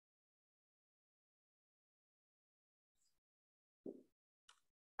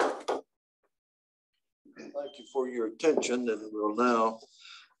Thank you for your attention, and we'll now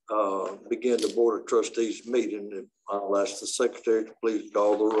begin the Board of Trustees meeting. And I'll ask the secretary to please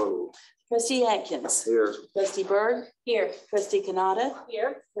call the roll. Trustee Atkins. Here. Trustee Berg. Here. Trustee Canada.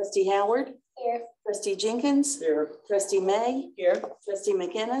 Here. Trustee Howard. Here. Trustee Jenkins. Here. Trustee May. Here. Trustee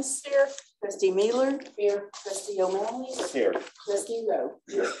McInnes. Here. Trustee Mealer. Here. Trustee O'Malley. Here. Trustee Rowe.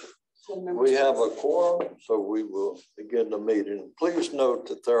 Here. We have a quorum, so we will begin the meeting. Please note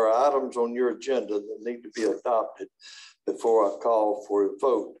that there are items on your agenda that need to be adopted before I call for a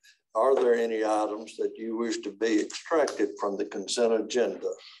vote. Are there any items that you wish to be extracted from the consent agenda?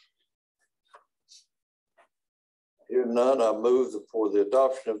 Here none, I move for the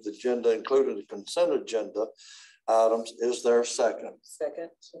adoption of the agenda, including the consent agenda items. Is there a second?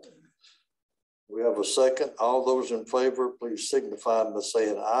 Second. We have a second. All those in favor, please signify by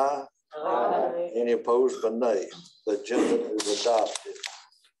saying aye. Aye. Any opposed by nay? The agenda is adopted.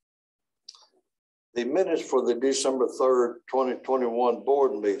 The minutes for the December 3rd, 2021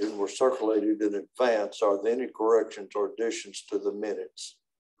 board meeting were circulated in advance. Are there any corrections or additions to the minutes?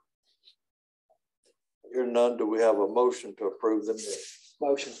 Here none. Do we have a motion to approve the minutes?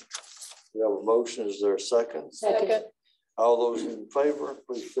 Motion. We have a motion. Is there a second? Second. All those in favor,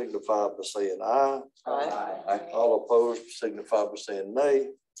 please signify by saying aye. Aye. All opposed, signify by saying nay.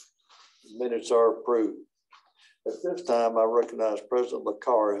 Minutes are approved. At this time, I recognize President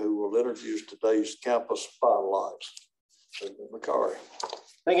McCarry, who will introduce today's campus spotlights. President McCarry.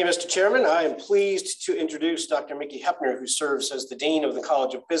 Thank you, Mr. Chairman. I am pleased to introduce Dr. Mickey Hepner, who serves as the Dean of the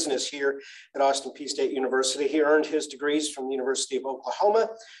College of Business here at Austin Peay State University. He earned his degrees from the University of Oklahoma,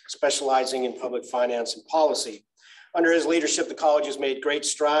 specializing in public finance and policy. Under his leadership, the college has made great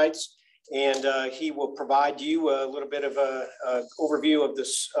strides, and he will provide you a little bit of an overview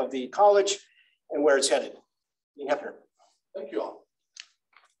of the college and where it's headed. Dean Hepner. Thank you all.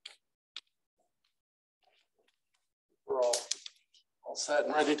 We're all set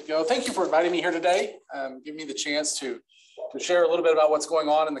and ready to go. Thank you for inviting me here today. Give me the chance to share a little bit about what's going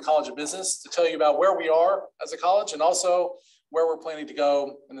on in the College of Business, to tell you about where we are as a college and also where we're planning to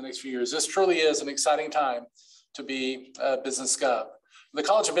go in the next few years. This truly is an exciting time to be Business Gov. The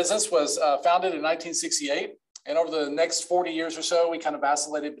College of Business was founded in 1968. And over the next 40 years or so, we kind of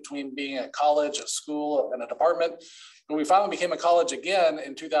vacillated between being a college, a school, and a department. But we finally became a college again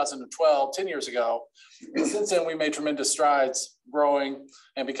in 2012, 10 years ago. And since then, we made tremendous strides growing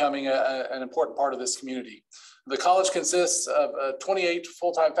and becoming an important part of this community. The college consists of 28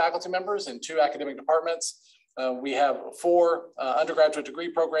 full-time faculty members in 2 academic departments. We have 4 undergraduate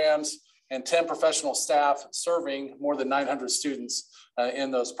degree programs and 10 professional staff serving more than 900 students in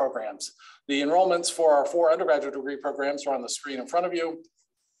those programs. The enrollments for our 4 undergraduate degree programs are on the screen in front of you.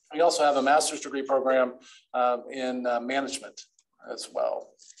 We also have a master's degree program in management as well.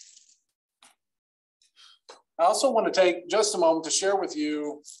 I also want to take just a moment to share with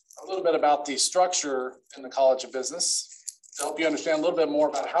you a little bit about the structure in the College of Business to help you understand a little bit more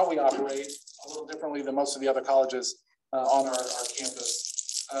about how we operate a little differently than most of the other colleges on our campus.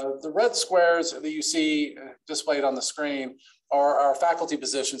 The red squares that you see displayed on the screen are our faculty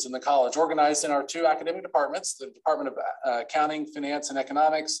positions in the college, organized in our 2 academic departments, the Department of Accounting, Finance, and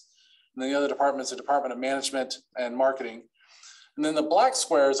Economics, and then the other department is the Department of Management and Marketing. And then the black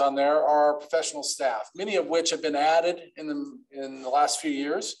squares on there are our professional staff, many of which have been added in the last few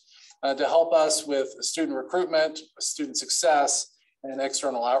years to help us with student recruitment, student success, and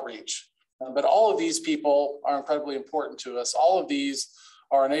external outreach. But all of these people are incredibly important to us. All of these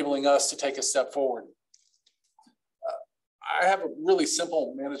are enabling us to take a step forward. I have a really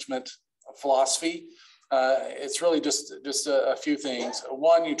simple management philosophy. It's really just a few things.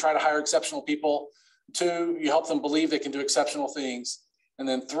 1, you try to hire exceptional people. 2, you help them believe they can do exceptional things. And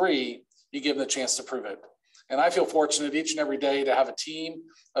then 3, you give them the chance to prove it. And I feel fortunate each and every day to have a team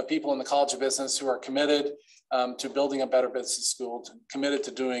of people in the College of Business who are committed to building a better business school, committed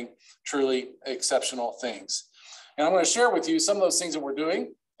to doing truly exceptional things. And I'm going to share with you some of those things that we're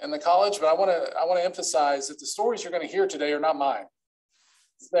doing in the college, but I want to emphasize that the stories you're going to hear today are not mine.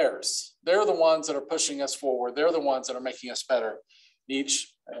 It's theirs. They're the ones that are pushing us forward. They're the ones that are making us better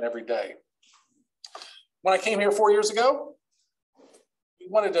each and every day. When I came here 4 years ago, we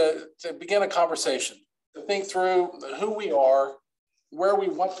wanted to begin a conversation, to think through who we are, where we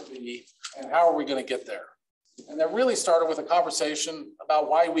want to be, and how are we going to get there. And that really started with a conversation about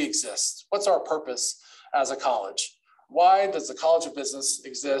why we exist. What's our purpose as a college? Why does the College of Business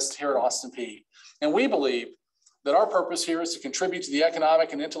exist here at Austin Peay? And we believe that our purpose here is to contribute to the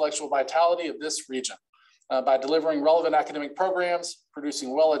economic and intellectual vitality of this region by delivering relevant academic programs,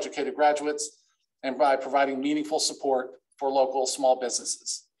 producing well-educated graduates, and by providing meaningful support for local small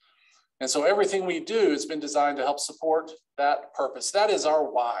businesses. And so everything we do has been designed to help support that purpose. That is our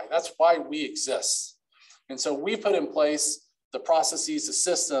why. That's why we exist. And so we put in place the processes, the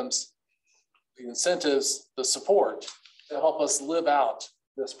systems, the incentives, the support to help us live out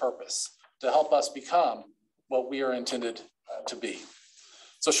this purpose, to help us become what we are intended to be.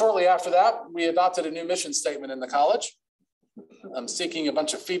 So shortly after that, we adopted a new mission statement in the college. I'm seeking a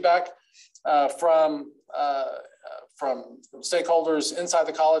bunch of feedback from stakeholders inside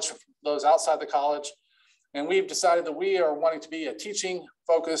the college, from those outside the college. And we've decided that we are wanting to be a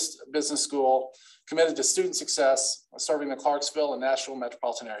teaching-focused business school committed to student success, serving the Clarksville and Nashville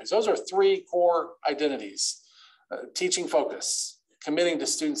metropolitan areas. Those are three core identities: teaching focus, committing to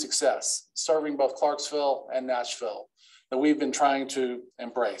student success, serving both Clarksville and Nashville, that we've been trying to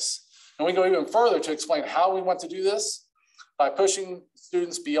embrace. And we go even further to explain how we want to do this by pushing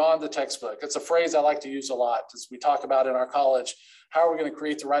students beyond the textbook. It's a phrase I like to use a lot as we talk about in our college. How are we going to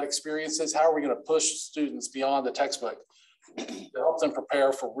create the right experiences? How are we going to push students beyond the textbook to help them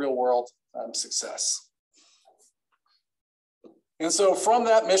prepare for real world success? And so from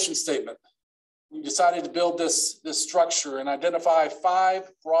that mission statement, we decided to build this structure and identify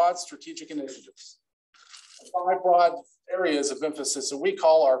 5 broad strategic initiatives, 5 broad areas of emphasis that we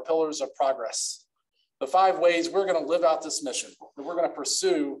call our pillars of progress. The 5 ways we're going to live out this mission, that we're going to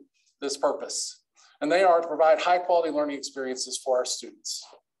pursue this purpose. And they are to provide high quality learning experiences for our students,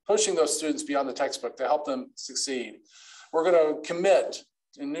 pushing those students beyond the textbook to help them succeed. We're going to commit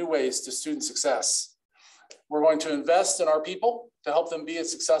in new ways to student success. We're going to invest in our people to help them be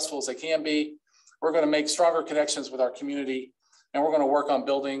as successful as they can be. We're going to make stronger connections with our community, and we're going to work on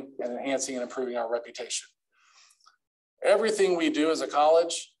building and enhancing and improving our reputation. Everything we do as a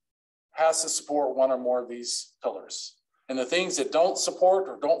college has to support one or more of these pillars. And the things that don't support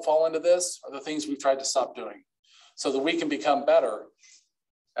or don't fall into this are the things we've tried to stop doing so that we can become better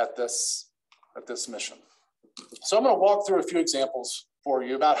at this mission. So I'm going to walk through a few examples for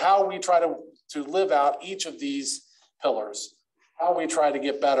you about how we try to live out each of these pillars, how we try to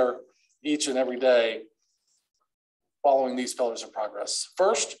get better each and every day following these pillars of progress.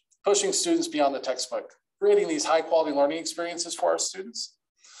 First, pushing students beyond the textbook, creating these high quality learning experiences for our students.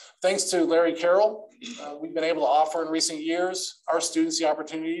 Thanks to Larry Carroll, we've been able to offer in recent years our students the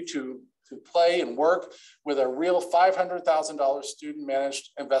opportunity to play and work with a real $500,000 student managed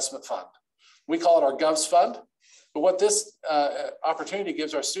investment fund. We call it our GOVS fund. But what this opportunity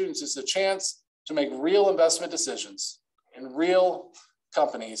gives our students is the chance to make real investment decisions in real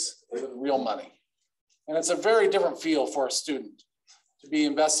companies with real money. And it's a very different feel for a student to be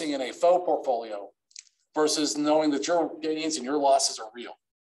investing in a faux portfolio versus knowing that your gains and your losses are real.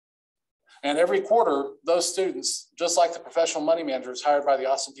 And every quarter, those students, just like the professional money managers hired by the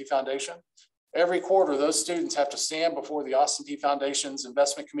Austin Peay Foundation, every quarter, those students have to stand before the Austin Peay Foundation's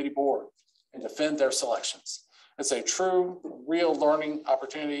investment committee board and defend their selections. It's a true, real learning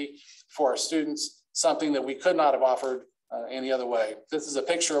opportunity for our students, something that we could not have offered any other way. This is a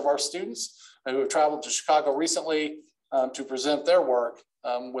picture of our students who have traveled to Chicago recently to present their work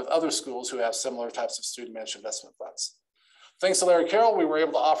with other schools who have similar types of student managed investment funds. Thanks to Larry Carroll, we were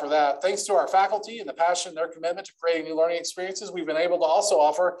able to offer that. Thanks to our faculty and the passion, their commitment to creating new learning experiences, we've been able to also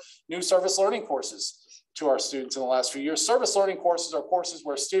offer new service learning courses to our students in the last few years. Service learning courses are courses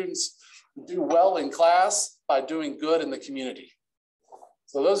where students do well in class by doing good in the community.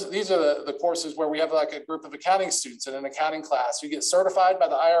 So these are the courses where we have like a group of accounting students in an accounting class who get certified by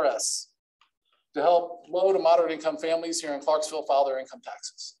the IRS to help low to moderate income families here in Clarksville file their income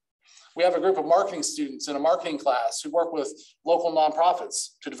taxes. We have a group of marketing students in a marketing class who work with local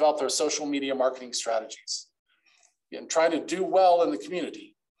nonprofits to develop their social media marketing strategies and trying to do well in the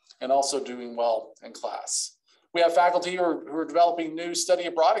community and also doing well in class. We have faculty who are developing new study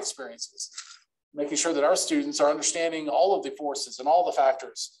abroad experiences, making sure that our students are understanding all of the forces and all the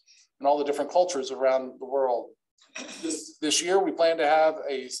factors and all the different cultures around the world. This year, we plan to have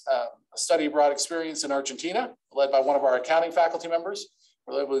a study abroad experience in Argentina, led by one of our accounting faculty members.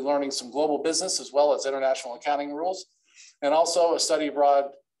 We're able to be learning some global business as well as international accounting rules, and also a study abroad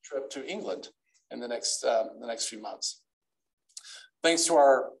trip to England in the next few months. Thanks to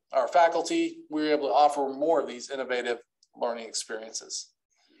our faculty, we were able to offer more of these innovative learning experiences.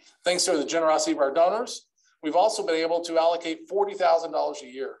 Thanks to the generosity of our donors, we've also been able to allocate $40,000 a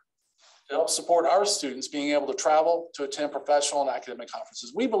year to help support our students being able to travel to attend professional and academic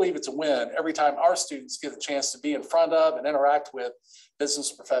conferences. We believe it's a win every time our students get the chance to be in front of and interact with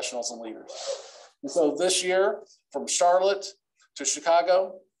business professionals and leaders. And so this year, from Charlotte to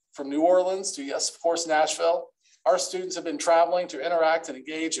Chicago, from New Orleans to, yes, of course, Nashville, our students have been traveling to interact and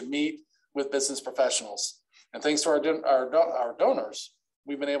engage and meet with business professionals. And thanks to our donors,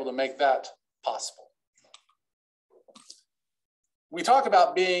 we've been able to make that possible. We talk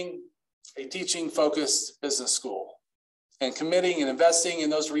about being a teaching-focused business school and committing and investing in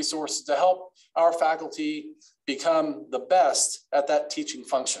those resources to help our faculty become the best at that teaching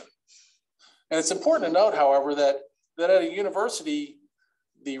function. And it's important to note, however, that at a university,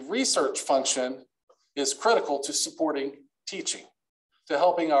 the research function is critical to supporting teaching, to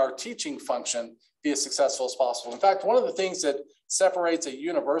helping our teaching function be as successful as possible. In fact, one of the things that separates a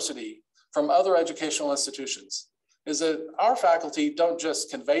university from other educational institutions is that our faculty don't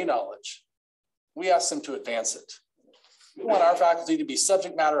just convey knowledge, we ask them to advance it. We want our faculty to be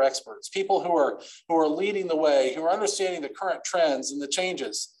subject matter experts, people who are leading the way, who are understanding the current trends and the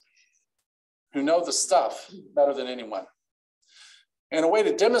changes, who know the stuff better than anyone. And a way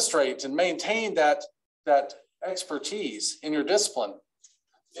to demonstrate and maintain that expertise in your discipline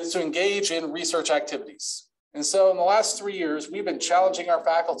is to engage in research activities. And so in the last 3 years, we've been challenging our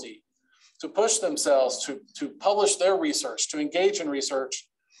faculty to push themselves to publish their research, to engage in research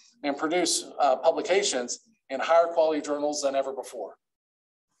and produce publications in higher quality journals than ever before.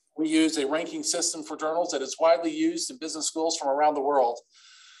 We use a ranking system for journals that is widely used in business schools from around the world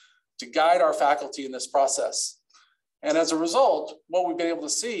to guide our faculty in this process. And as a result, what we've been able to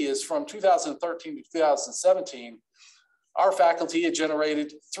see is from 2013 to 2017, our faculty had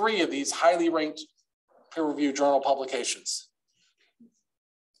generated 3 of these highly ranked peer-reviewed journal publications.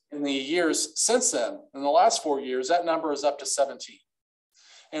 In the years since then, in the last 4 years, that number is up to 17.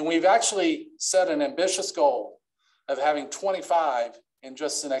 And we've actually set an ambitious goal of having 25 in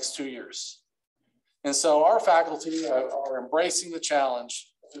just the next 2 years. And so our faculty are embracing the challenge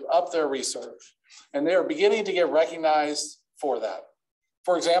to up their research, and they are beginning to get recognized for that.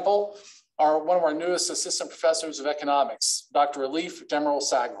 For example, one of our newest assistant professors of economics, Dr. Elif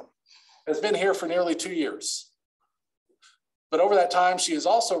Demirel-Saglam, has been here for nearly 2 years. But over that time, she has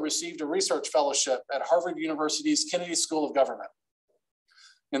also received a research fellowship at Harvard University's Kennedy School of Government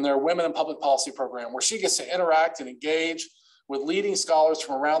in their Women in Public Policy program, where she gets to interact and engage with leading scholars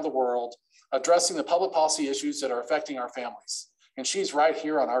from around the world, addressing the public policy issues that are affecting our families. And she's right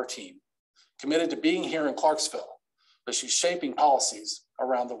here on our team, committed to being here in Clarksville, but she's shaping policies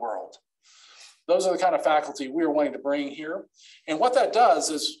around the world. Those are the kind of faculty we are wanting to bring here. And what that does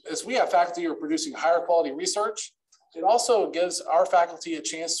is we have faculty who are producing higher quality research. It also gives our faculty a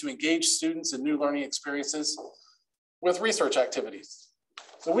chance to engage students in new learning experiences with research activities.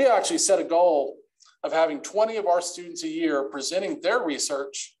 So we actually set a goal of having 20 of our students a year presenting their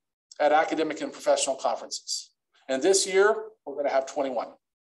research at academic and professional conferences. And this year, we're going to have 21.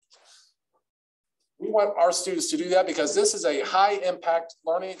 We want our students to do that because this is a high impact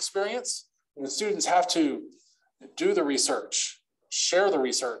learning experience. And the students have to do the research, share the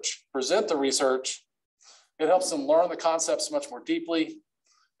research, present the research. It helps them learn the concepts much more deeply,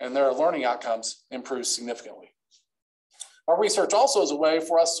 and their learning outcomes improve significantly. Our research also is a way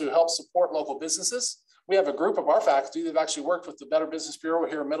for us to help support local businesses. We have a group of our faculty that have actually worked with the Better Business Bureau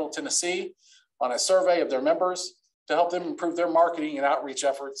here in Middle Tennessee on a survey of their members to help them improve their marketing and outreach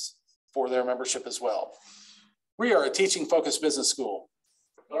efforts for their membership as well. We are a teaching-focused business school.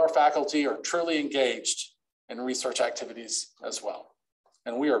 Our faculty are truly engaged in research activities as well,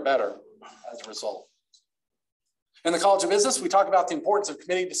 and we are better as a result. In the College of Business, we talk about the importance of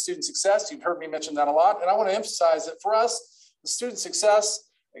committing to student success. You've heard me mention that a lot, and I want to emphasize that for us, the student success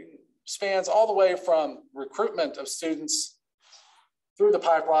spans all the way from recruitment of students through the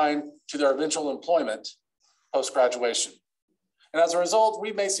pipeline to their eventual employment post-graduation. And as a result,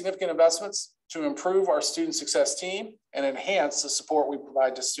 we've made significant investments to improve our student success team and enhance the support we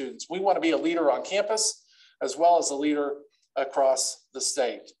provide to students. We want to be a leader on campus as well as a leader across the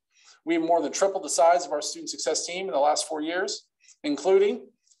state. We have more than tripled the size of our student success team in the last 4 years, including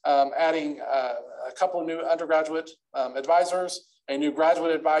adding a couple of new undergraduate advisors, a new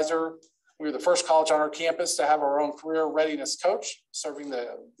graduate advisor. We were the first college on our campus to have our own career readiness coach, serving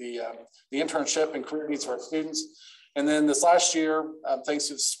the internship and career needs of our students. And then this last year, thanks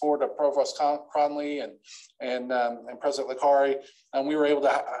to the support of Provost Cronley and President Licari, we were able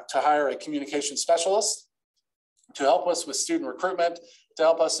to hire a communication specialist to help us with student recruitment, to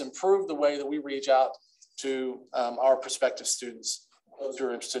help us improve the way that we reach out to our prospective students, those who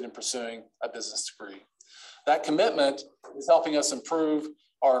are interested in pursuing a business degree. That commitment is helping us improve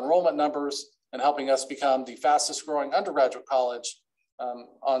our enrollment numbers and helping us become the fastest growing undergraduate college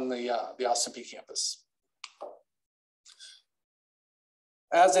on the Austin Peay campus.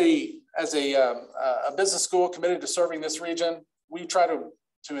 As a business school committed to serving this region, we try to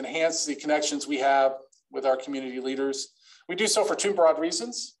enhance the connections we have with our community leaders. We do so for 2 broad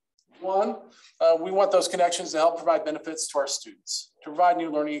reasons. One, we want those connections to help provide benefits to our students, to provide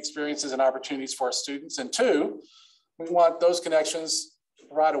new learning experiences and opportunities for our students. And two, we want those connections to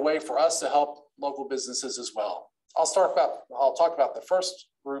provide a way for us to help local businesses as well. I'll talk about the first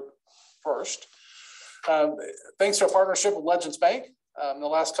group first. Thanks to our partnership with Legends Bank, in the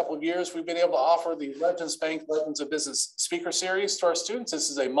last couple of years, we've been able to offer the Legends Bank Legends of Business Speaker Series to our students. This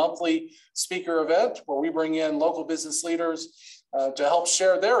is a monthly speaker event where we bring in local business leaders to help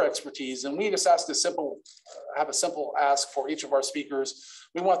share their expertise. And we just have a simple ask for each of our speakers.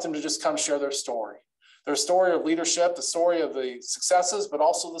 We want them to just come share their story of leadership, the story of the successes, but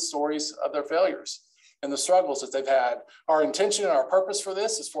also the stories of their failures and the struggles that they've had. Our intention and our purpose for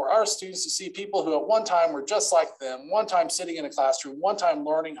this is for our students to see people who at one time were just like them, one time sitting in a classroom, one time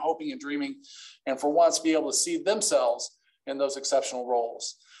learning, hoping, and dreaming, and for once be able to see themselves in those exceptional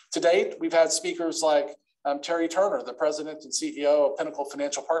roles. To date, we've had speakers like Terry Turner, the president and CEO of Pinnacle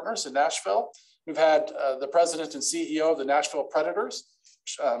Financial Partners in Nashville. We've had the president and CEO of the Nashville Predators,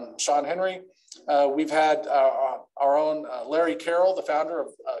 Sean Henry. We've had our own Larry Carroll, the founder of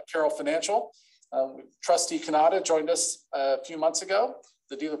Carroll Financial. Trustee Kanata joined us a few months ago,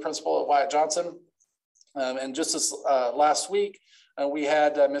 the dealer principal at Wyatt Johnson. And just this last week, we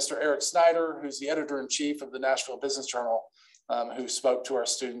had Mr. Eric Snyder, who's the editor-in-chief of the Nashville Business Journal, who spoke to our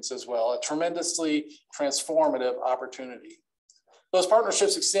students as well. A tremendously transformative opportunity. Those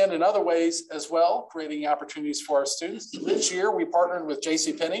partnerships extend in other ways as well, creating opportunities for our students. This year, we partnered with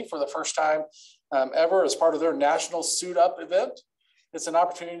JCPenney for the first time ever as part of their National Suit Up event. It's an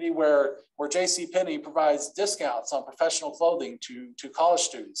opportunity where JCPenney provides discounts on professional clothing to college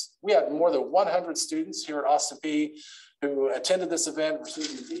students. We had more than 100 students here at Austin Peay who attended this event,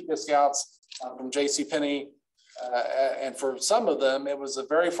 receiving deep discounts from JCPenney. And for some of them, it was the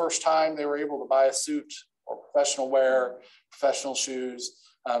very first time they were able to buy a suit or professional wear, professional shoes,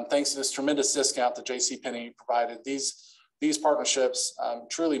 thanks to this tremendous discount that JCPenney provided. These partnerships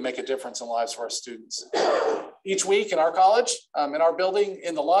truly make a difference in the lives of our students. Each week in our college, in our building,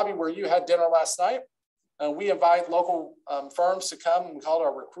 in the lobby where you had dinner last night, we invite local firms to come. We call it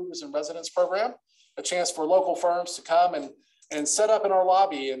our Recruiters in Residence program, a chance for local firms to come and set up in our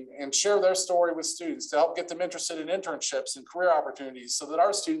lobby and share their story with students to help get them interested in internships and career opportunities so that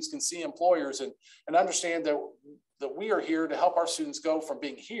our students can see employers and understand that we are here to help our students go from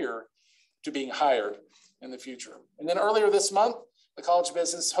being here to being hired in the future. And then earlier this month, the College of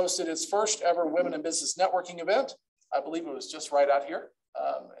Business hosted its first ever Women in Business Networking event. I believe it was just right out here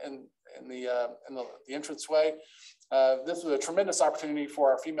in the entranceway. This was a tremendous opportunity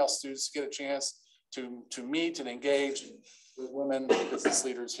for our female students to get a chance to meet and engage with women business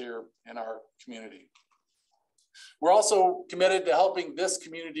leaders here in our community. We're also committed to helping this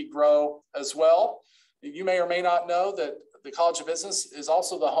community grow as well. You may or may not know that the College of Business is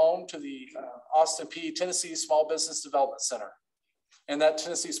also the home to the Austin Peay Tennessee Small Business Development Center. And that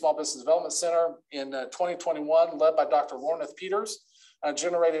Tennessee Small Business Development Center in 2021, led by Dr. Lorneth Peters,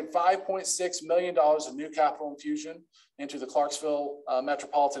 generated $5.6 million of new capital infusion into the Clarksville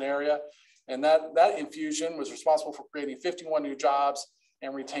metropolitan area. And that infusion was responsible for creating 51 new jobs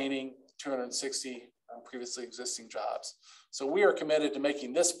and retaining 260 previously existing jobs. So we are committed to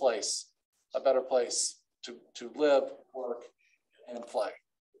making this place a better place to live, work, and play.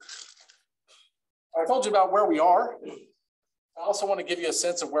 I told you about where we are. I also want to give you a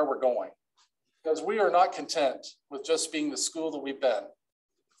sense of where we're going, because we are not content with just being the school that we've been.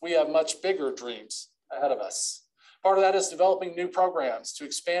 We have much bigger dreams ahead of us. Part of that is developing new programs to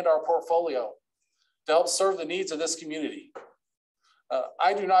expand our portfolio to help serve the needs of this community.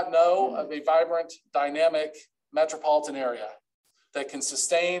 I do not know of a vibrant, dynamic metropolitan area that can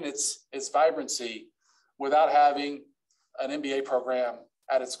sustain its vibrancy without having an MBA program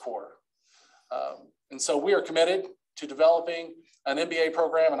at its core. And so we are committed to developing an MBA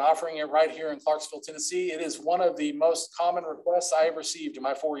program and offering it right here in Clarksville, Tennessee. It is one of the most common requests I have received in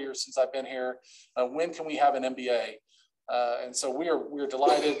my 4 years since I've been here. When can we have an MBA? And so we are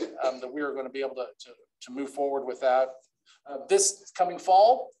delighted that we are going to be able to move forward with that. This coming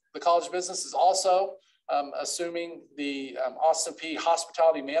fall, the College of Business is also assuming the Austin Peay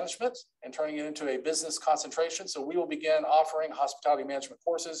hospitality management and turning it into a business concentration. So we will begin offering hospitality management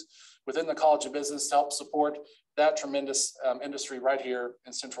courses within the College of Business to help support that tremendous industry right here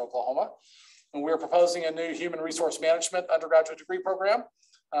in Central Oklahoma. And we're proposing a new human resource management undergraduate degree program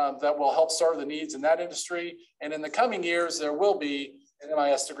that will help serve the needs in that industry. And in the coming years, there will be an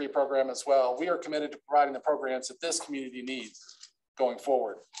MIS degree program as well. We are committed to providing the programs that this community needs going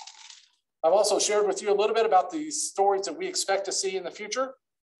forward. I've also shared with you a little bit about the stories that we expect to see in the future,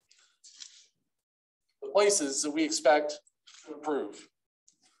 the places that we expect to improve.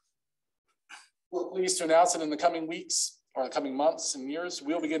 We're pleased to announce that in the coming weeks or the coming months and years,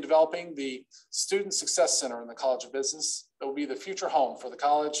 we'll begin developing the Student Success Center in the College of Business. That will be the future home for the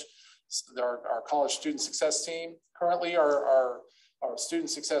college, our college student success team. Currently, our student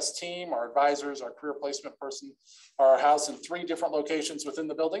success team, our advisors, our career placement person are housed in 3 different locations within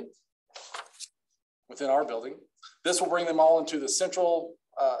the building, within our building. This will bring them all into the central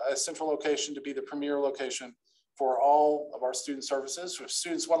location to be the premier location for all of our student services. If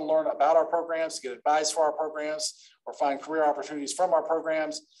students want to learn about our programs, get advice for our programs, or find career opportunities from our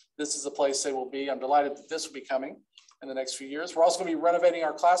programs, this is the place they will be. I'm delighted that this will be coming in the next few years. We're also going to be renovating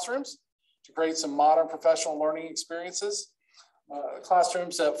our classrooms to create some modern professional learning experiences.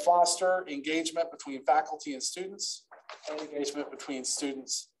 Classrooms that foster engagement between faculty and students, and engagement between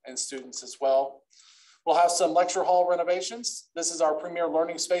students and students as well. We'll have some lecture hall renovations. This is our premier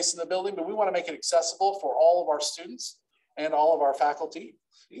learning space in the building, but we want to make it accessible for all of our students and all of our faculty.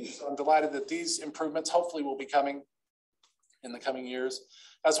 So I'm delighted that these improvements hopefully will be coming in the coming years,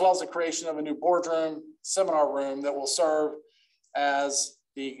 as well as the creation of a new boardroom, seminar room that will serve as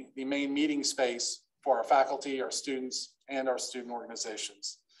the main meeting space for our faculty, our students, and our student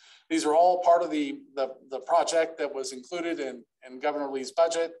organizations. These are all part of the project that was included in Governor Lee's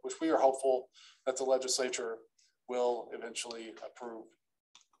budget, which we are hopeful that the legislature will eventually approve.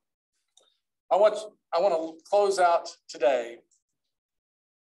 I want to close out today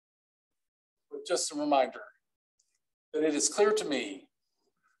with just a reminder that it is clear to me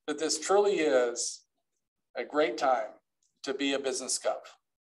that this truly is a great time to be a business gov.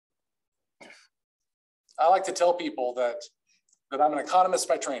 I like to tell people that I'm an economist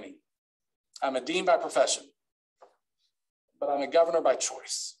by training. I'm a dean by profession, but I'm a governor by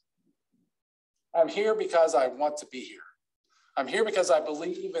choice. I'm here because I want to be here. I'm here because I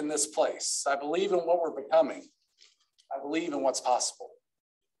believe in this place. I believe in what we're becoming. I believe in what's possible.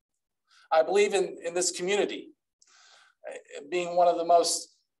 I believe in this community being one of the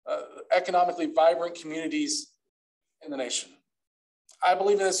most economically vibrant communities in the nation. I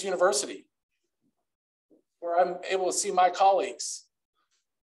believe in this university where I'm able to see my colleagues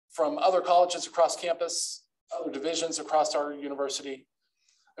from other colleges across campus, other divisions across our university,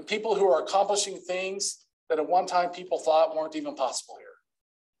 and people who are accomplishing things that at one time people thought weren't even possible here.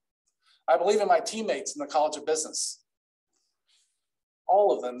 I believe in my teammates in the College of Business.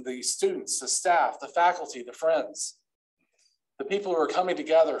 All of them, the students, the staff, the faculty, the friends, the people who are coming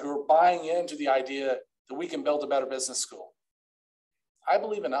together, who are buying into the idea that we can build a better business school. I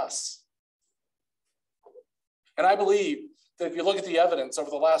believe in us. And I believe that if you look at the evidence over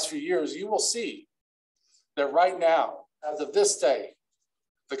the last few years, you will see that right now, as of this day,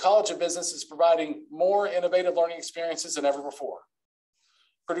 the College of Business is providing more innovative learning experiences than ever before,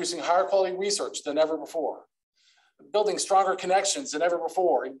 producing higher quality research than ever before, building stronger connections than ever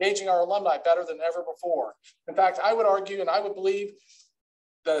before, engaging our alumni better than ever before. In fact, I would argue and I would believe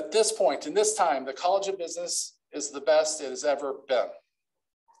that at this point, in this time, the College of Business is the best it has ever been.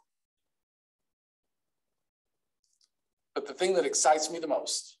 But the thing that excites me the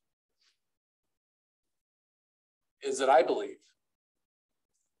most is that I believe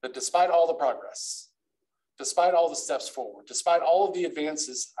that despite all the progress, despite all the steps forward, despite all of the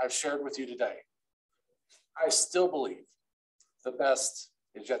advances I've shared with you today, I still believe the best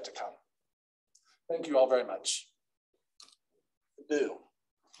is yet to come. Thank you all very much. I do.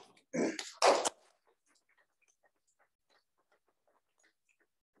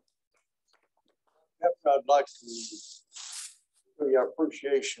 I'd like to show your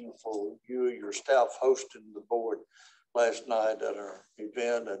appreciation for you and your staff hosting the board last night at our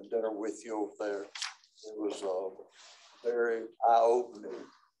event and dinner with you over there. It was very eye-opening.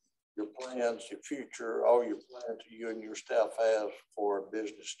 Your plans, your future, all your plans you and your staff have for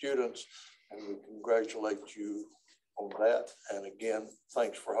business students, and we congratulate you on that. And again,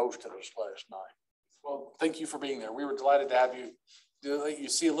 thanks for hosting us last night. Well, thank you for being there. We were delighted to have you. You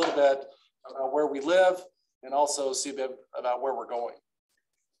see a little bit about where we live and also see a bit about where we're going.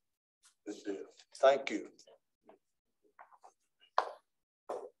 Good deal. Thank you.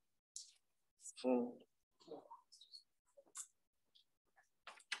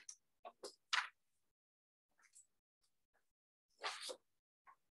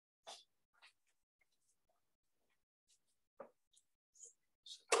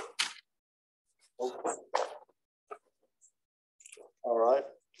 All right,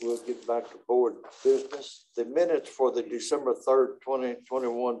 we'll get back to board business. The minutes for the December 3rd,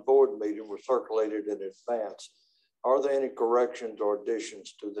 2021 board meeting were circulated in advance. Are there any corrections or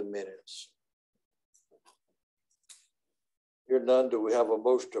additions to the minutes? Here none, do we have a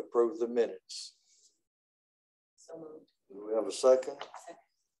motion to approve the minutes? So moved. Do we have a second?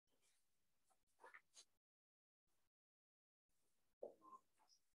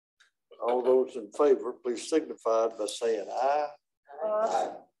 All those in favor, please signify by saying aye. Aye.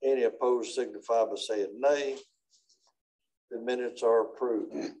 Any opposed signify by saying nay. The minutes are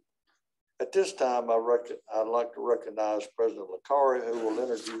approved. At this time, I'd like to recognize President Licari, who will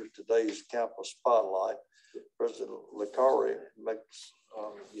introduce today's campus spotlight. President Licari makes,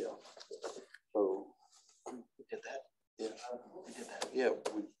 so we did that. Yeah, we did that. Yeah,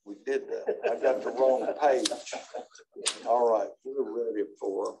 we did that. I got the wrong page. All right, we're ready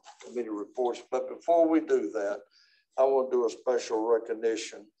for committee reports. But before we do that, I want to do a special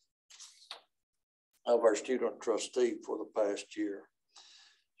recognition of our student trustee for the past year.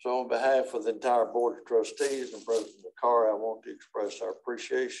 So on behalf of the entire Board of Trustees and President Licari, I want to express our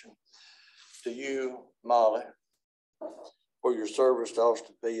appreciation to you, Molly, for your service to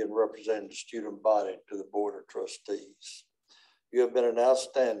Austin Peay and representing the student body to the Board of Trustees. You have been an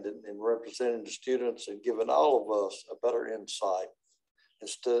outstanding in representing the students and giving all of us a better insight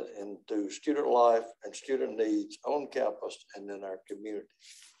into student life and student needs on campus and in our community.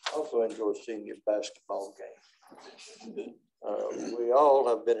 I also enjoy seeing your basketball game. We all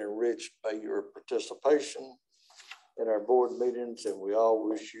have been enriched by your participation in our board meetings, and we all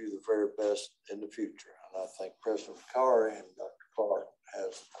wish you the very best in the future. And I think President Licari and Dr. Clark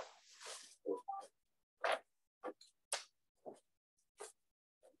has.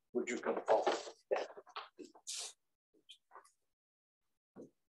 Would you come forward?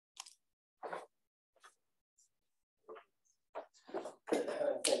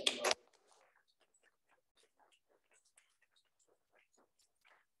 Thank you.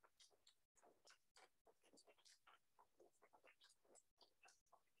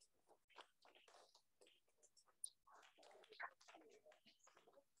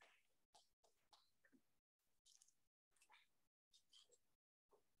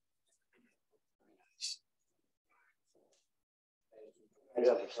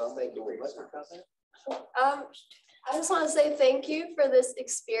 I just want to say thank you for this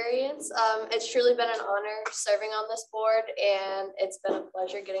experience. It's truly been an honor serving on this board, and it's been a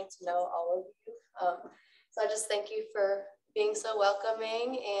pleasure getting to know all of you. So I just thank you for being so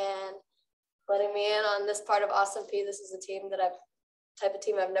welcoming and letting me in on this part of Austin Peay. This is a team that type of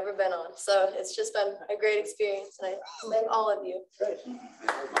team I've never been on. So it's just been a great experience, and I thank all of you. Great.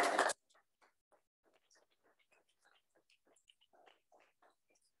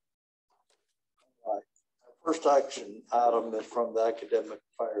 First action item is from the Academic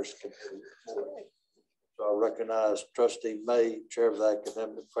Affairs Committee. So I recognize Trustee May, Chair of the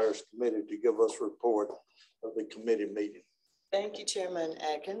Academic Affairs Committee, to give us a report of the committee meeting. Thank you, Chairman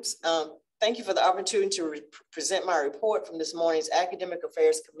Atkins. Thank you for the opportunity to present my report from this morning's Academic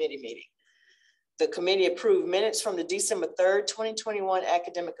Affairs Committee meeting. The committee approved minutes from the December 3rd, 2021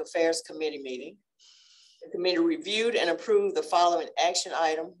 Academic Affairs Committee meeting. The committee reviewed and approved the following action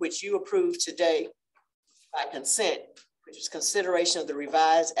item, which you approved today by consent, which is consideration of the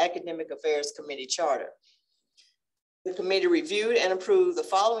revised Academic Affairs Committee Charter. The committee reviewed and approved the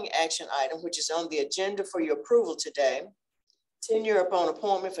following action item, which is on the agenda for your approval today: tenure upon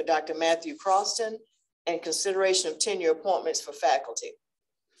appointment for Dr. Matthew Croston and consideration of tenure appointments for faculty.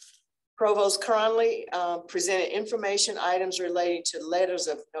 Provost Cronley presented information items relating to letters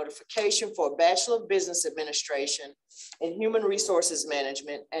of notification for a Bachelor of Business Administration in Human Resources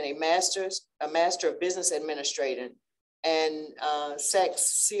Management and a Master of Business Administration and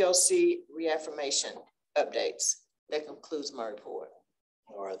COC reaffirmation updates. That concludes my report.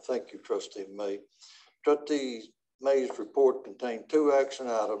 All right, thank you, Trustee May. Trustee May's report contained 2 action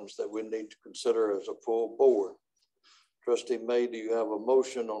items that we need to consider as a full board. Trustee May, do you have a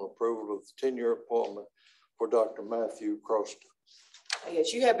motion on approval of the tenure appointment for Dr. Matthew Croston?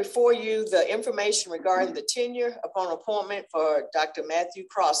 Yes, you have before you the information regarding the tenure upon appointment for Dr. Matthew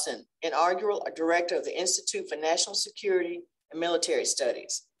Croston, inaugural Director of the Institute for National Security and Military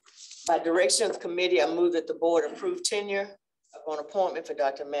Studies. By direction of the committee, I move that the board approve tenure upon appointment for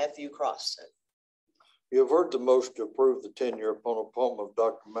Dr. Matthew Croston. You have heard the motion to approve the tenure upon appointment of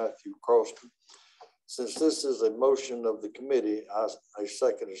Dr. Matthew Croston. Since this is a motion of the committee, a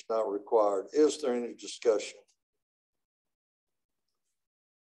second is not required. Is there any discussion?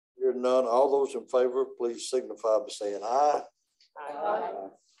 Hear none. All those in favor, please signify by saying aye. Aye.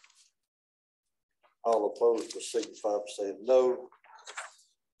 All opposed will signify by saying no.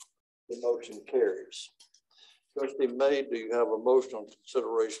 The motion carries. Trustee May, do you have a motion on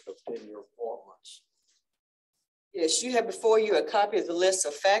consideration of tenure appointments? Yes, you have before you a copy of the list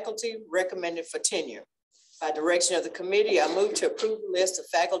of faculty recommended for tenure. By direction of the committee, I move to approve the list of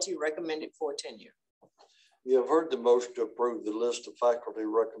faculty recommended for tenure. You have heard the motion to approve the list of faculty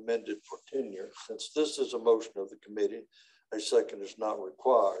recommended for tenure. Since this is a motion of the committee, a second is not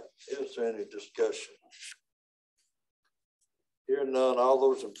required. Is there any discussion? Hearing none, all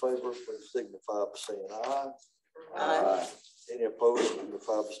those in favor, please signify by saying aye. Aye. Any opposed,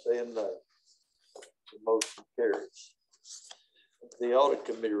 signify by saying no. The motion carries. The audit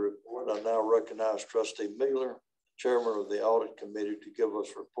committee report, I now recognize Trustee Miller, chairman of the audit committee, to give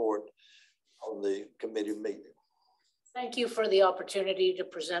us a report on the committee meeting. Thank you for the opportunity to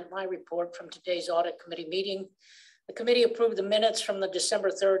present my report from today's audit committee meeting. The committee approved the minutes from the December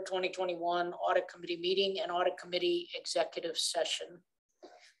 3rd, 2021 audit committee meeting and audit committee executive session.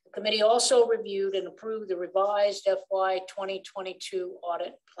 The committee also reviewed and approved the revised FY 2022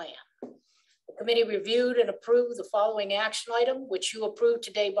 audit plan. The committee reviewed and approved the following action item, which you approved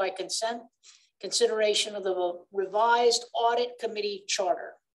today by consent: consideration of the revised audit committee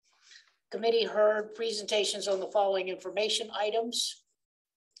charter. Committee heard presentations on the following information items.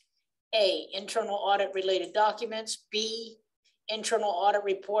 A, internal audit related documents. B, internal audit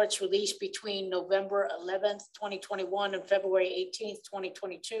reports released between November 11th, 2021 and February 18th,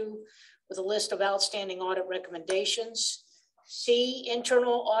 2022, with a list of outstanding audit recommendations. C,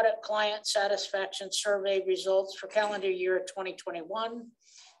 internal audit client satisfaction survey results for calendar year 2021.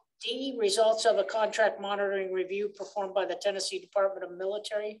 D, results of a contract monitoring review performed by the Tennessee Department of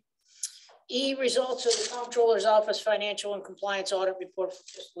Military. E, results of the Comptroller's Office Financial and Compliance Audit Report for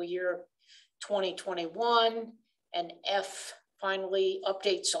fiscal year 2021. And F, finally,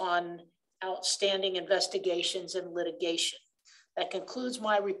 updates on outstanding investigations and litigation. That concludes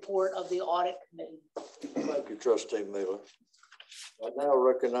my report of the audit committee. Thank you, Trustee Miller. I now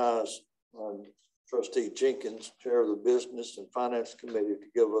recognize Trustee Jenkins, Chair of the Business and Finance Committee, to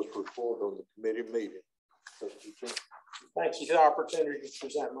give us a report on the committee meeting. Trustee Jenkins. Thank you for the opportunity to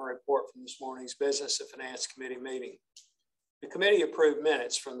present my report from this morning's Business and Finance Committee meeting. The committee approved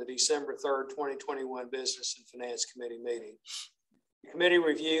minutes from the December 3rd, 2021 Business and Finance Committee meeting. The committee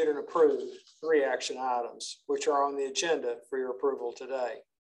reviewed and approved 3 action items, which are on the agenda for your approval today.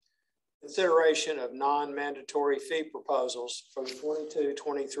 Consideration of non-mandatory fee proposals for the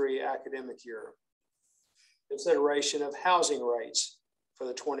 22-23 academic year. Consideration of housing rates for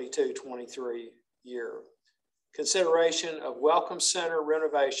the 22-23 year. Consideration of Welcome Center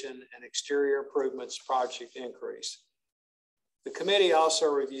renovation and exterior improvements project increase. The committee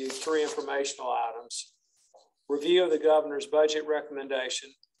also reviewed 3 informational items: review of the governor's budget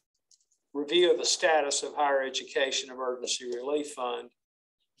recommendation, review of the status of higher education emergency relief fund,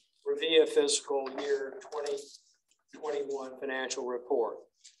 review of fiscal year 2021 financial report.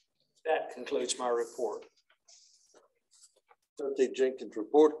 That concludes my report. Trustee Jenkins'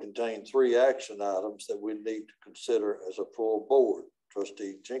 report contains 3 action items that we need to consider as a full board.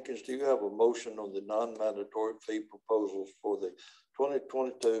 Trustee Jenkins, do you have a motion on the non-mandatory fee proposals for the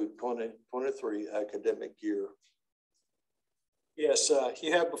 2022-2023 academic year? Yes,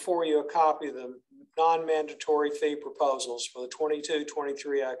 you have before you a copy of the non-mandatory fee proposals for the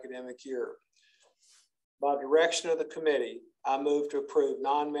 22-23 academic year. By direction of the committee, I move to approve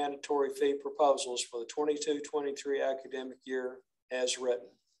non-mandatory fee proposals for the 22-23 academic year as written.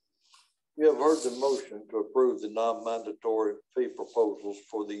 You have heard the motion to approve the non-mandatory fee proposals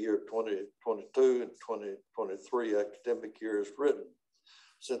for the year 2022 and 2023 academic year as written.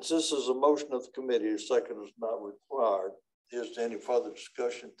 Since this is a motion of the committee, a second is not required. Is there any further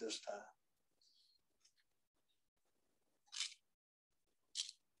discussion at this time?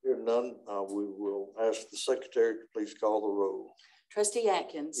 Hearing none, we will ask the secretary to please call the roll. Trustee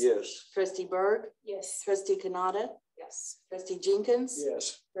Atkins. Yes. Trustee Berg. Yes. Trustee Canada. Yes. Trustee Jenkins.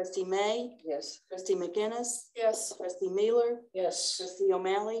 Yes. Trustee May. Yes. Trustee McInnes. Yes. Trustee Miller. Yes. Trustee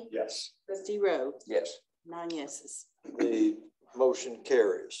O'Malley. Yes. Trustee Rowe. Yes. 9 yeses. The motion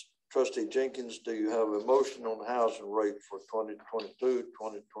carries. Trustee Jenkins, do you have a motion on the housing rate for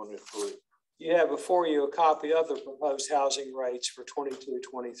 2022-2023? You have before you a copy of the proposed housing rates for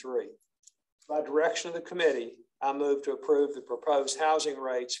 22-23. By direction of the committee, I move to approve the proposed housing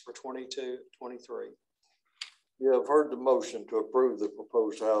rates for 22-23. You have heard the motion to approve the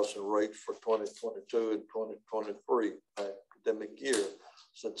proposed housing rates for 2022 and 2023 academic year.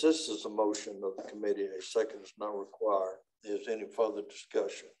 Since this is a motion of the committee, a second is not required. Is there any further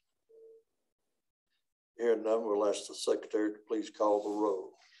discussion? Hearing none, we'll ask the secretary to please call the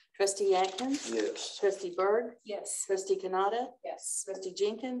roll. Trustee Atkins. Yes. Trustee Berg. Yes. Trustee Canada. Yes. Trustee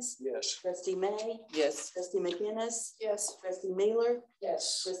Jenkins. Yes. Trustee May. Yes. Trustee McInnes. Yes. Trustee Miller.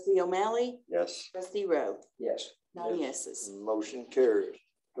 Yes. Trustee O'Malley. Yes. Trustee Rowe. Yes. 9 yeses. Motion carries.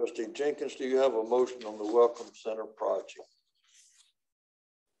 Trustee Jenkins, do you have a motion on the Welcome Center project?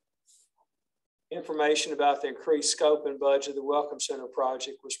 Information about the increased scope and budget of the Welcome Center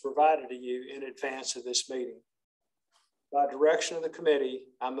project was provided to you in advance of this meeting. By direction of the committee,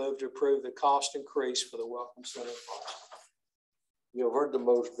 I move to approve the cost increase for the Welcome Center. You have heard the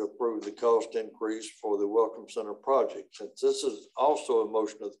motion to approve the cost increase for the Welcome Center project. Since this is also a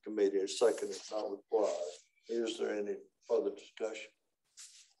motion of the committee, a second is not required. Is there any further discussion?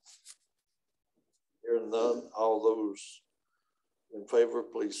 Hearing none, all those in favor,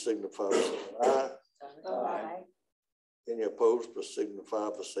 please signify by saying aye. Aye. Any opposed, please signify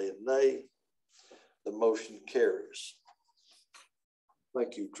by saying nay. The motion carries.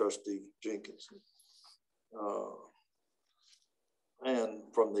 Thank you, Trustee Jenkins. And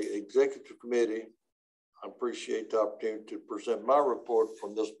from the Executive Committee, I appreciate the opportunity to present my report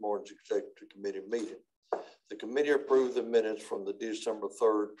from this morning's Executive Committee meeting. The committee approved the minutes from the December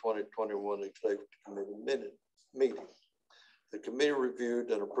 3rd, 2021 Executive Committee meeting. The committee reviewed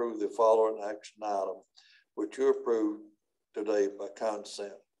and approved the following action item, which you approved today by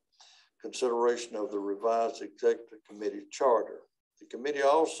consent. Consideration of the revised Executive Committee charter. The committee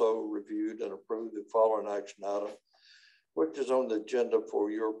also reviewed and approved the following action item, which is on the agenda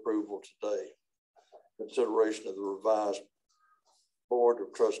for your approval today. Consideration of the revised Board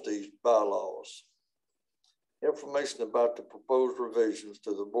of Trustees bylaws. Information about the proposed revisions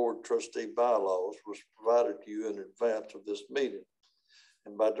to the Board Trustee bylaws was provided to you in advance of this meeting.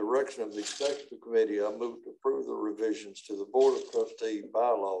 And by direction of the Executive Committee, I move to approve the revisions to the Board of Trustee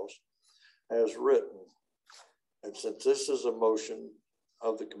bylaws as written. And since this is a motion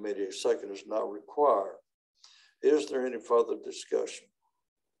of the committee, a second is not required. Is there any further discussion?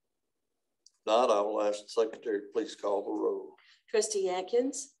 If not, I will ask the secretary to please call the roll. Trustee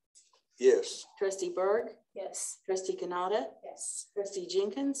Atkins, Yes. Trustee Berg, Yes. Trustee Canada, Yes. Trustee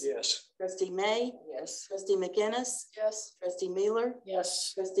Jenkins, Yes. Trustee May, Yes. Trustee McInnes, Yes. Trustee Miller,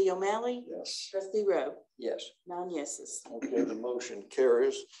 Yes. Trustee O'Malley, Yes. Trustee Rowe, Yes. 9 yeses. Okay, the motion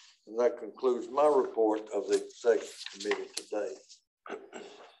carries. And that concludes my report of the Executive Committee today.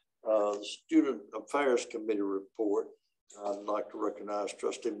 The Student Affairs Committee report. I'd like to recognize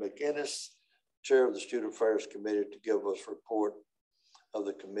Trustee McInnes, Chair of the Student Affairs Committee, to give us a report of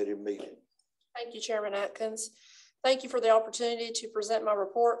the committee meeting. Thank you, Chairman Atkins. Thank you for the opportunity to present my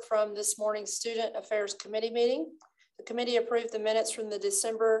report from this morning's Student Affairs Committee meeting. The committee approved the minutes from the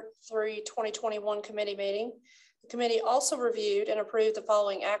December 3, 2021 committee meeting. The committee also reviewed and approved the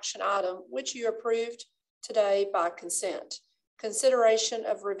following action item, which you approved today by consent. Consideration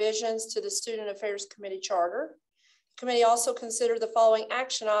of revisions to the Student Affairs Committee charter. The committee also considered the following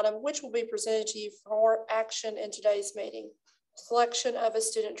action item, which will be presented to you for action in today's meeting. Selection of a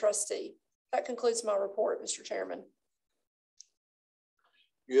student trustee. That concludes my report, Mr. Chairman.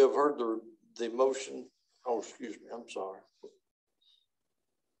 You have heard the motion. Oh, excuse me, I'm sorry.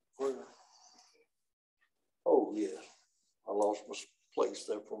 Oh, yes, I lost my place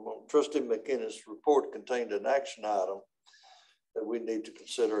there for a moment. Trustee McInnes' report contained an action item that we need to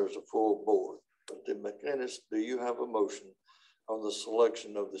consider as a full board. Trustee McInnes, do you have a motion on the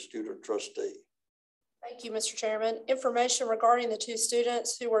selection of the student trustee? Thank you, Mr. Chairman. Information regarding the 2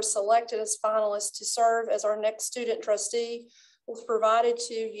 students who were selected as finalists to serve as our next student trustee was provided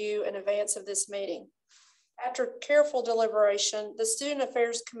to you in advance of this meeting. After careful deliberation, the Student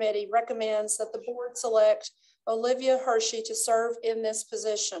Affairs Committee recommends that the board select Olivia Hershey to serve in this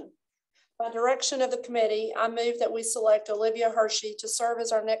position. By direction of the committee, I move that we select Olivia Hershey to serve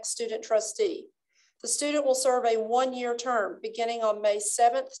as our next student trustee. The student will serve a 1-year term beginning on May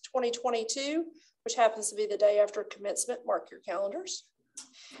 7th, 2022, which happens to be the day after commencement, mark your calendars,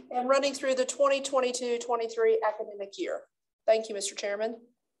 and running through the 2022-23 academic year. Thank you, Mr. Chairman.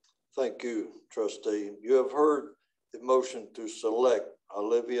 Thank you, trustee. You have heard the motion to select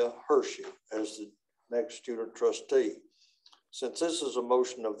Olivia Hershey as the next student trustee. Since this is a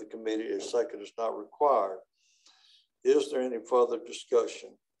motion of the committee, a second is not required. Is there any further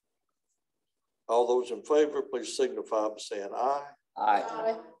discussion? All those in favor, please signify by saying aye.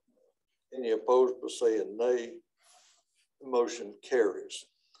 Aye. Any opposed by saying nay? The motion carries.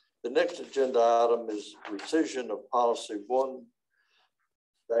 The next agenda item is rescission of policy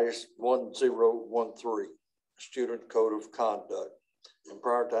 1-1013, Student Code of Conduct. And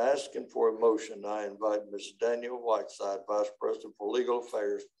prior to asking for a motion, I invite Ms. Danielle Whiteside, Vice President for Legal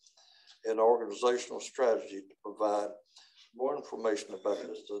Affairs and Organizational Strategy, to provide more information about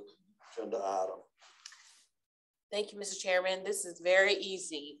this agenda item. Thank you, Mr. Chairman. This is very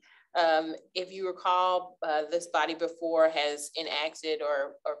easy. If you recall, this body before has enacted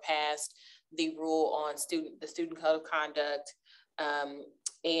or passed the rule on the Student Code of Conduct.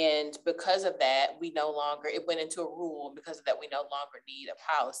 And because of that, it went into a rule, and because of that, we no longer need a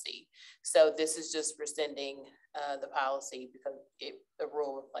policy. So this is just rescinding the policy because the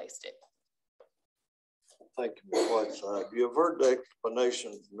rule replaced it. Thank you, Ms. Whiteside. You have heard the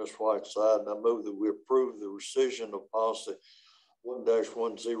explanation from Ms. Whiteside, and I move that we approve the rescission of policy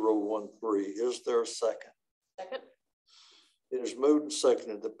 1-1013. Is there a second? Second. It is moved and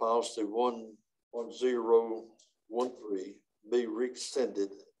seconded that policy 11013 be rescinded.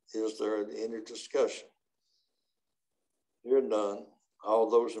 Is there any discussion? Hearing none. All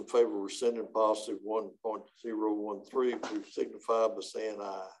those in favor of rescinding policy 1.013, please signify by saying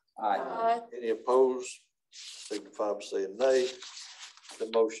aye. Aye. Any opposed? Signify by saying nay. The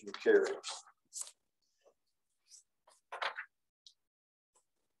motion carries.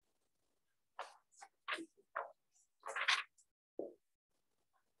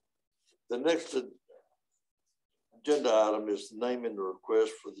 The next agenda item is the naming the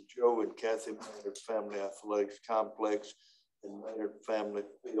request for the Joe and Kathy Maynard Family Athletics Complex and Maynard Family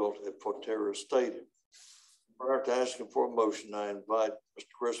Field at Forterra Stadium. Prior to asking for a motion, I invite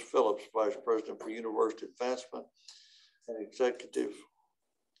Mr. Chris Phillips, Vice President for University Advancement and Executive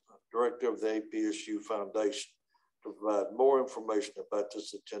Director of the APSU Foundation, to provide more information about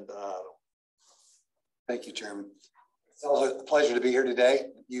this agenda item. Thank you, Chairman. It's always a pleasure to be here today.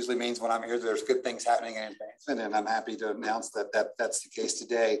 It usually means when I'm here, there's good things happening in advancement, and I'm happy to announce that that's the case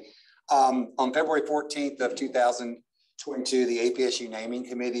today. On February 14th of 2022, the APSU Naming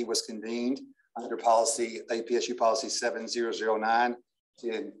Committee was convened under APSU Policy 7009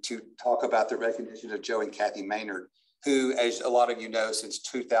 to talk about the recognition of Joe and Kathy Maynard, who, as a lot of you know, since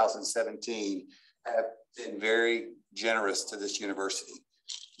 2017, have been very generous to this university,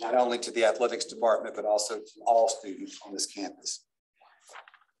 not only to the athletics department, but also to all students on this campus.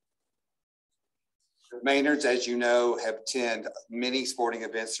 The Maynards, as you know, have attended many sporting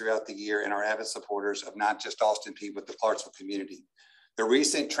events throughout the year and are avid supporters of not just Austin Peay, but the Clarksville community. The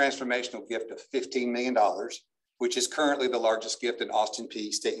recent transformational gift of $15 million, which is currently the largest gift in Austin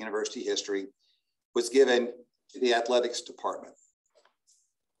Peay State University history, was given to the athletics department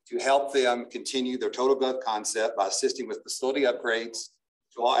to help them continue their total growth concept by assisting with facility upgrades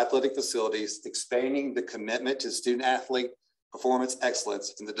to all athletic facilities, expanding the commitment to student athlete performance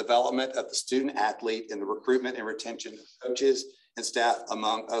excellence in the development of the student athlete and the recruitment and retention of coaches and staff,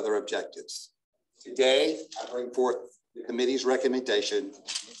 among other objectives. Today, I bring forth the committee's recommendation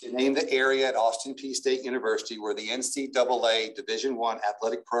to name the area at Austin Peay State University where the NCAA Division I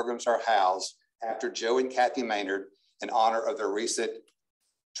athletic programs are housed after Joe and Kathy Maynard in honor of their recent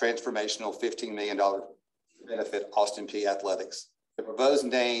transformational $15 million benefit Austin Peay athletics. The proposed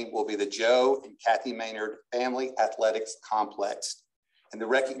name will be the Joe and Kathy Maynard Family Athletics Complex. And the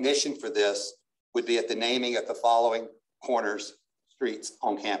recognition for this would be at the naming at the following streets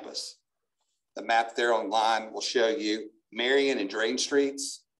on campus. The map there online will show you Marion and Drain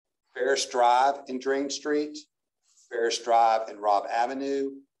Streets, Ferris Drive and Drain Street, Ferris Drive and Robb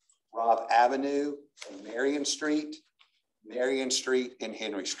Avenue and Marion Street and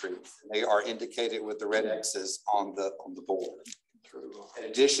Henry Street. They are indicated with the red X's on the board. In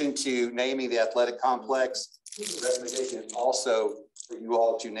addition to naming the athletic complex, the recommendation is also for you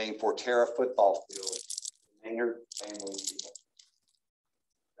all to name Forterra football field, Maynard Family Field.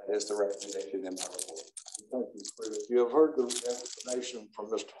 That is the recommendation in my report. Thank you, Chris. You have heard the explanation from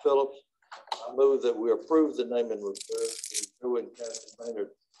Mr. Phillips. I move that we approve the naming request for the Joe and Kathy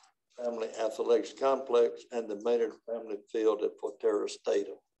Maynard Family Athletics Complex and the Maynard Family Field at Forterra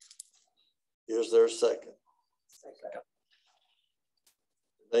Stadium. Is there a second? Second.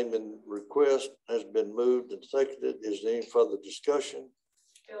 The naming request has been moved and seconded. Is there any further discussion?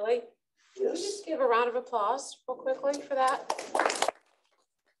 Julie? Can we just give a round of applause real quickly for that?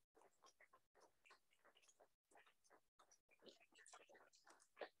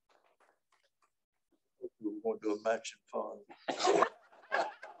 We're going to do a matching fund.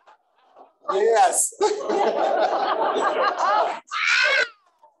 Yes.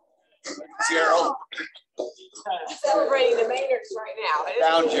 Gerald. Celebrating the Maynards right now.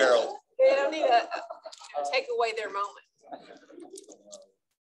 Down, Gerald. They don't need to take away their moment.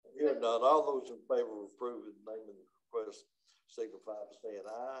 Here none. All those in favor of approving the naming request signify by saying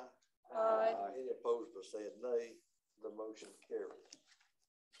aye. Aye. Any opposed by saying nay. The motion carries.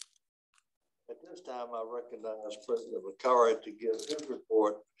 At this time, I recognize President McCarry to give his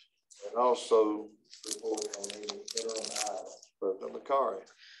report and also report on any interim items. President McCarry.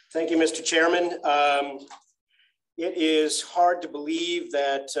 Thank you, Mr. Chairman. It is hard to believe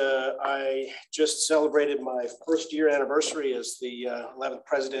that I just celebrated my first year anniversary as the 11th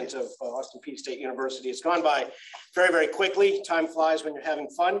president of Austin Peay State University. It's gone by very, very quickly. Time flies when you're having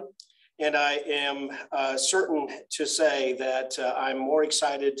fun. And I am certain to say that I'm more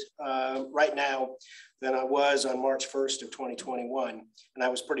excited right now than I was on March 1st of 2021. And I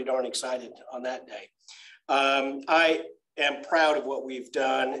was pretty darn excited on that day. I am proud of what we've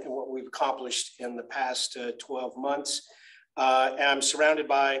done and what we've accomplished in the past 12 months. I'm surrounded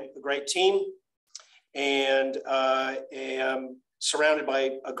by a great team and am surrounded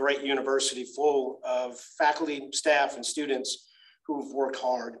by a great university full of faculty, staff, and students who've worked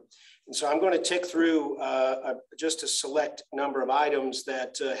hard. And so I'm going to tick through just a select number of items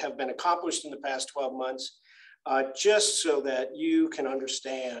that have been accomplished in the past 12 months, just so that you can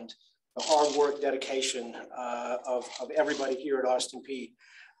understand the hard work, dedication of everybody here at Austin Peay.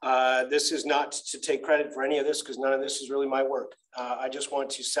 This is not to take credit for any of this because none of this is really my work. I just want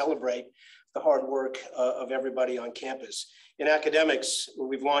to celebrate the hard work of everybody on campus. In academics,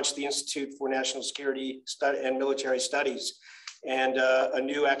 we've launched the Institute for National Security and Military Studies and a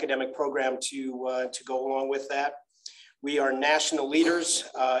new academic program to go along with that. We are national leaders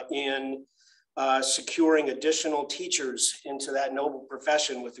in securing additional teachers into that noble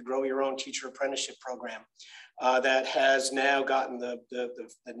profession with the Grow Your Own Teacher Apprenticeship Program that has now gotten the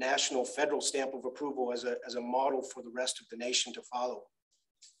national federal stamp of approval as a model for the rest of the nation to follow.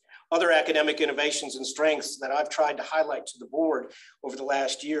 Other academic innovations and strengths that I've tried to highlight to the board over the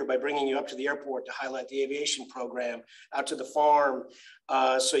last year by bringing you up to the airport to highlight the aviation program, out to the farm,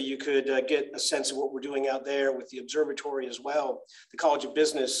 so you could get a sense of what we're doing out there with the observatory as well. The College of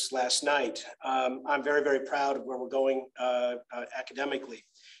Business last night. I'm very, very proud of where we're going academically.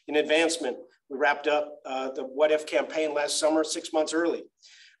 In advancement, we wrapped up the What If campaign last summer, 6 months early,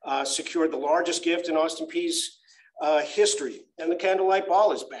 secured the largest gift in Austin Peay's history, and the candlelight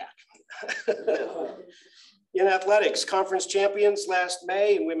ball is back. In athletics, conference champions last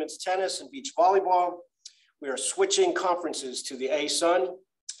May in women's tennis and beach volleyball. We are switching conferences to the ASUN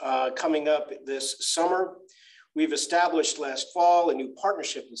coming up this summer. We've established last fall a new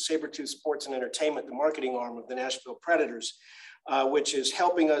partnership with Sabretooth Sports and Entertainment, the marketing arm of the Nashville Predators, which is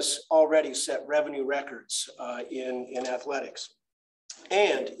helping us already set revenue records in athletics.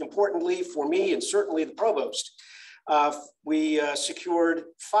 And importantly for me, and certainly the provost, we secured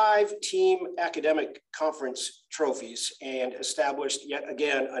 5 team academic conference trophies and established yet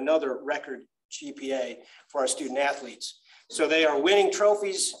again another record GPA for our student athletes. So they are winning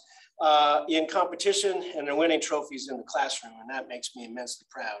trophies in competition and they're winning trophies in the classroom, and that makes me immensely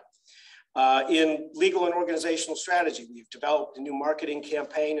proud. In legal and organizational strategy, we've developed a new marketing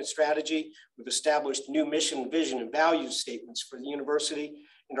campaign and strategy. We've established new mission, vision, and values statements for the university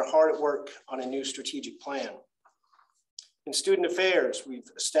and are hard at work on a new strategic plan. In student affairs, we've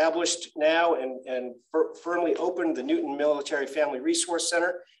established now and firmly opened the Newton Military Family Resource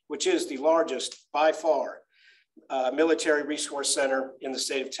Center, which is the largest by far military resource center in the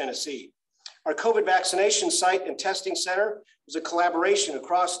state of Tennessee. Our COVID vaccination site and testing center was a collaboration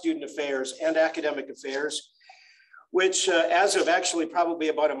across student affairs and academic affairs, which as of actually probably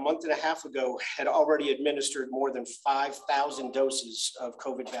about a month and a half ago, had already administered more than 5,000 doses of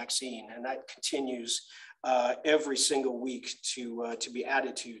COVID vaccine. And that continues every single week to be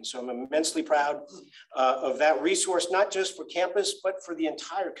added to. And so I'm immensely proud of that resource, not just for campus, but for the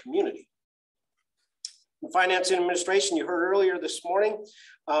entire community. In finance and administration, you heard earlier this morning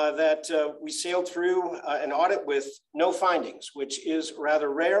that we sailed through an audit with no findings, which is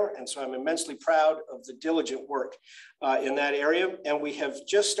rather rare. And so I'm immensely proud of the diligent work in that area. And we have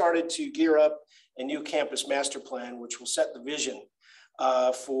just started to gear up a new campus master plan, which will set the vision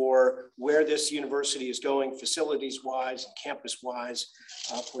for where this university is going facilities-wise and campus-wise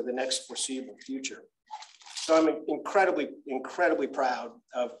for the next foreseeable future. So I'm incredibly proud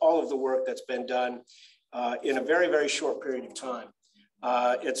of all of the work that's been done in a very, very short period of time.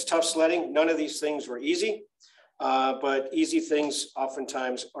 It's tough sledding. None of these things were easy, but easy things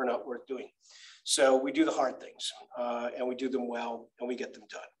oftentimes are not worth doing. So we do the hard things and we do them well and we get them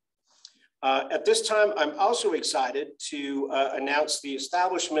done. At this time, I'm also excited to announce the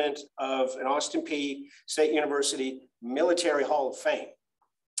establishment of an Austin Peay State University Military Hall of Fame.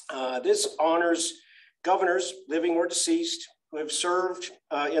 This honors governors, living or deceased, who have served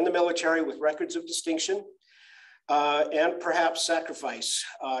in the military with records of distinction and perhaps sacrifice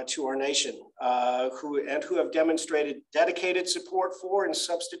to our nation, who have demonstrated dedicated support for and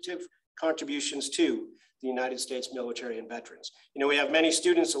substantive contributions to the United States military and veterans. You know, we have many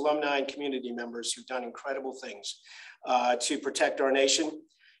students, alumni, and community members who've done incredible things to protect our nation.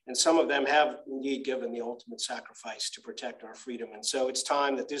 And some of them have indeed given the ultimate sacrifice to protect our freedom. And so it's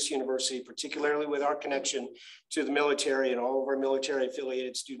time that this university, particularly with our connection to the military and all of our military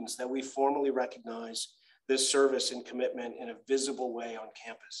affiliated students, that we formally recognize this service and commitment in a visible way on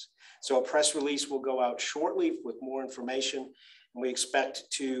campus. So a press release will go out shortly with more information. And we expect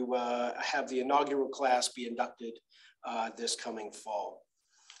to have the inaugural class be inducted this coming fall.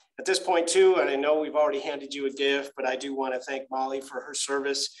 At this point too, and I know we've already handed you a gift, but I do want to thank Molly for her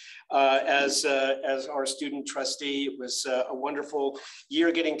service as our student trustee. It was a wonderful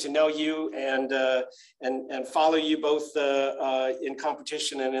year getting to know you and follow you both in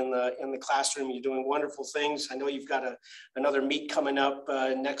competition and in the classroom. You're doing wonderful things. I know you've got another meet coming up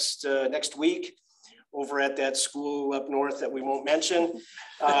next week over at that school up north that we won't mention.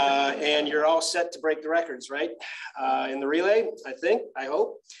 And you're all set to break the records, right? In the relay, I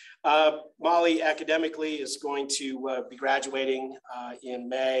hope. Molly academically is going to be graduating in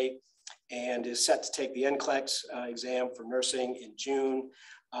May and is set to take the NCLEX exam for nursing in June.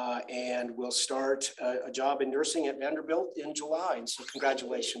 And will start a job in nursing at Vanderbilt in July. And so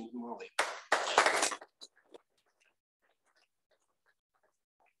congratulations, Molly.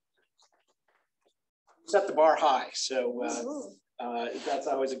 Set the bar high, so that's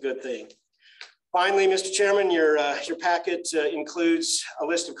always a good thing. Finally, Mr. Chairman, your packet includes a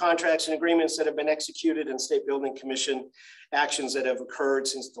list of contracts and agreements that have been executed and State Building Commission actions that have occurred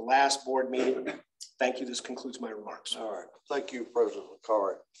since the last board meeting. Thank you. This concludes my remarks. All right. Thank you, President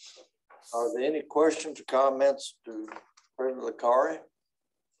Licari. Are there any questions or comments to President Licari?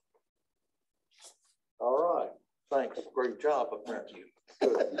 All right. Thanks. Great job. Thank you.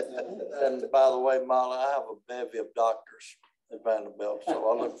 Good. And by the way, Molly, I have a bevy of doctors at Vanderbilt,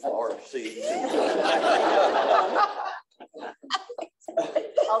 so I look forward to seeing you.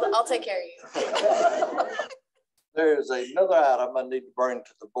 I'll take care of you. There is another item I need to bring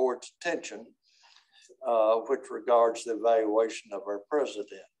to the board's attention, which regards the evaluation of our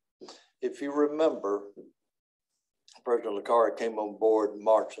president. If you remember, President Licari came on board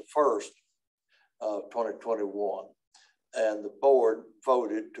March the 1st of 2021. And the board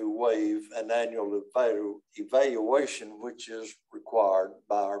voted to waive an annual evaluation, which is required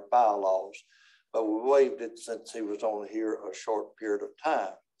by our bylaws, but we waived it since he was only here a short period of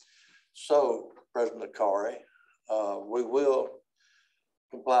time. So, President Licari, we will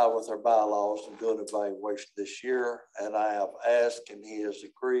comply with our bylaws and do an evaluation this year. And I have asked, and he has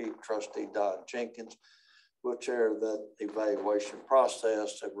agreed, Trustee Don Jenkins will chair that evaluation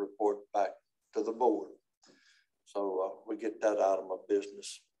process and report back to the board. So we get that item of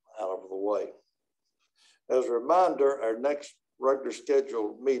business out of the way. As a reminder, our next regular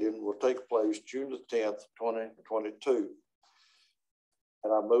scheduled meeting will take place June the 10th, 2022.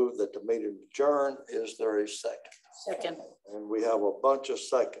 And I move that the meeting adjourn. Is there a second? Second. And we have a bunch of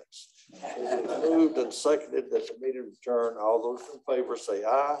seconds. It is moved and seconded that the meeting adjourn. All those in favor say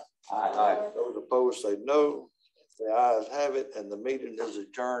aye. Aye. Those opposed say no. The ayes have it, and the meeting is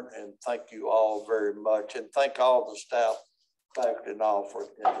adjourned. And thank you all very much. And thank all the staff, faculty, and all for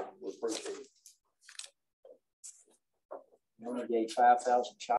attending. We appreciate it. You only gave 5,000 shots.